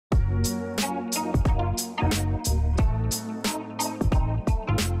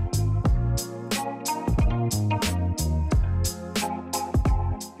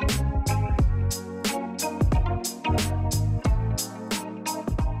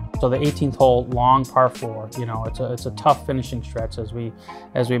So the 18th hole, long par 4, you know, it's a tough finishing stretch as we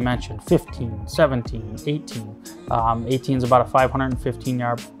mentioned. 15, 17, 18. 18 is about a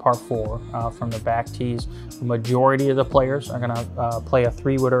 515-yard par 4 from the back tees. The majority of the players are going to play a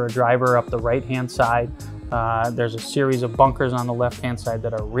 3-wood or a driver up the right-hand side. There's a series of bunkers on the left-hand side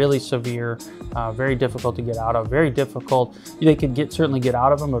that are really severe, very difficult to get out of, very difficult. They could certainly get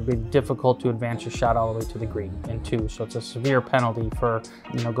out of them, but it'd be difficult to advance your shot all the way to the green in 2. So it's a severe penalty for,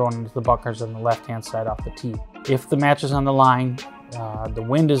 you know, going into the bunkers on the left-hand side off the tee. If the match is on the line, the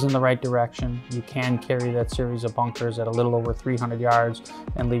wind is in the right direction, you can carry that series of bunkers at a little over 300 yards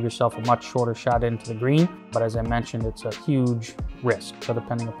and leave yourself a much shorter shot into the green. But as I mentioned, it's a huge risk, so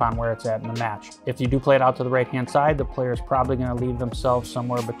depending upon where it's at in the match. If you do play it out to the right-hand side, the player is probably going to leave themselves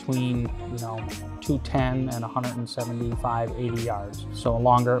somewhere between, you know, 210 and 175, 80 yards. So a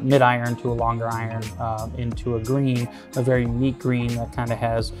longer mid-iron to a longer iron into a green, a very unique green that kind of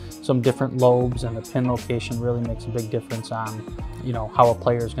has some different lobes, and the pin location really makes a big difference on, you know, how a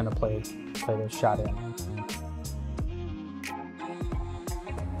player is going to play their shot in.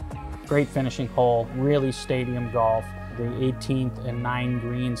 Great finishing hole, really stadium golf. The 18th and 9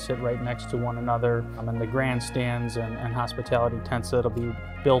 greens sit right next to one another, and the grandstands and hospitality tents that'll be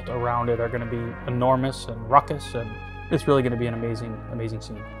built around it are going to be enormous and ruckus, and it's really going to be an amazing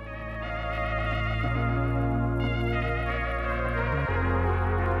scene.